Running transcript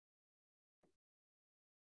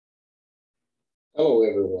Hello,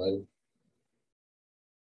 everyone.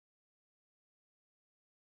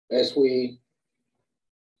 As we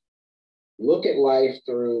look at life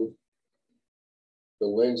through the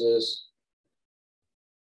lenses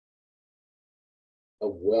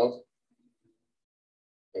of wealth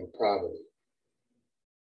and poverty,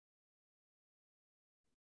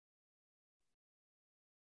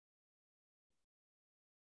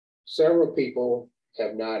 several people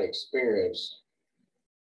have not experienced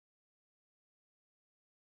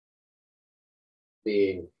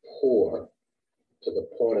being poor to the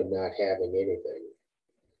point of not having anything.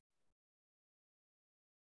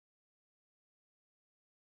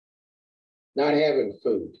 Not having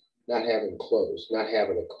food, not having clothes, not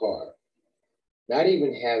having a car, not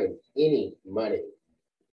even having any money,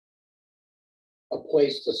 a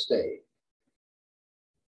place to stay.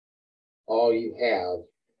 All you have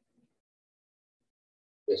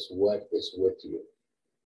is what is with you.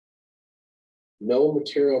 No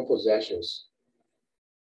material possessions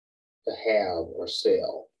to have or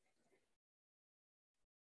sell.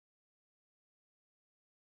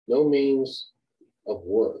 No means of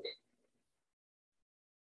work.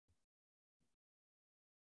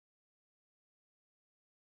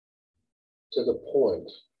 To the point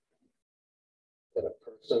that a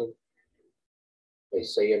person may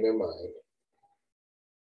say in their mind,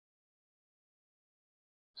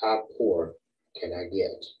 how poor can I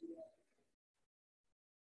get?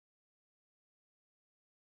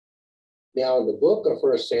 Now, in the book of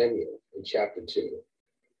 1 Samuel, in chapter 2,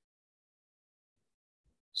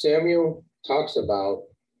 Samuel talks about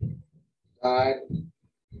God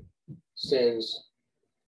sends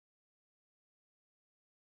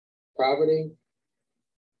poverty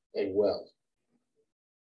and wealth.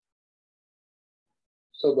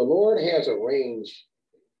 So the Lord has a range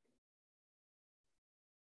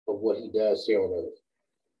of what he does here on earth.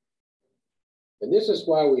 And this is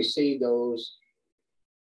why we see those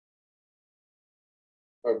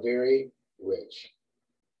are very rich.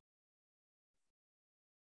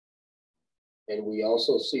 And we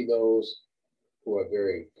also see those who are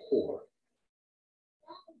very poor.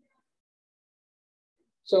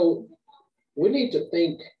 So we need to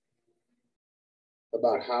think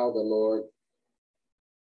about how the Lord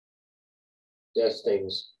does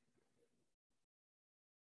things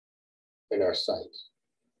in our sight.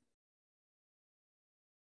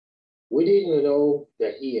 We need to know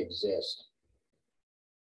that he exists.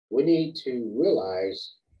 We need to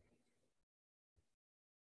realize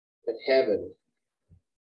that heaven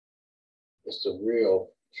is the real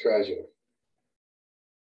treasure.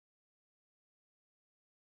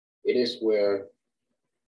 It is where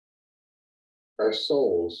our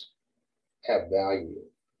souls have value.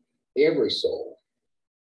 Every soul.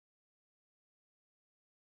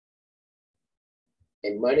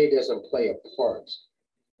 And money doesn't play a part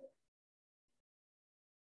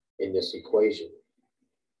in this equation.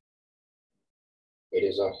 It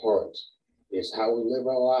is our heart. It is how we live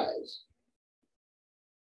our lives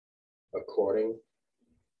according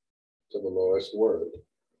to the Lord's word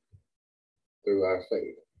through our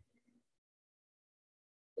faith.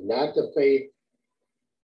 And not the faith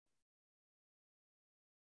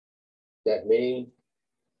that many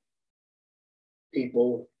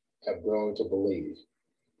people have grown to believe,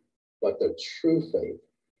 but the true faith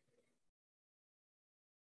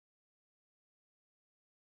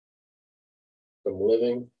from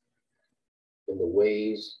living in the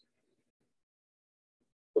ways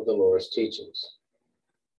of the Lord's teachings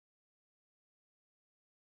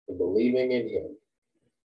and believing in him,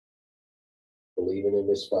 believing in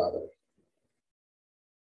his Father,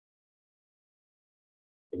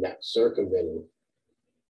 and not circumventing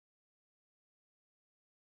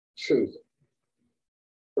truth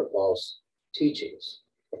for false teachings,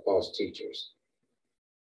 for false teachers.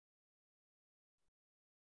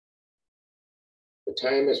 The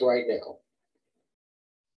time is right now.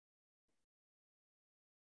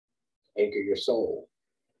 Anchor your soul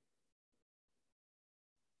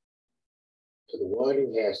to the one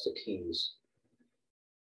who has the keys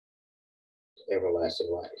to everlasting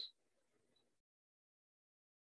life.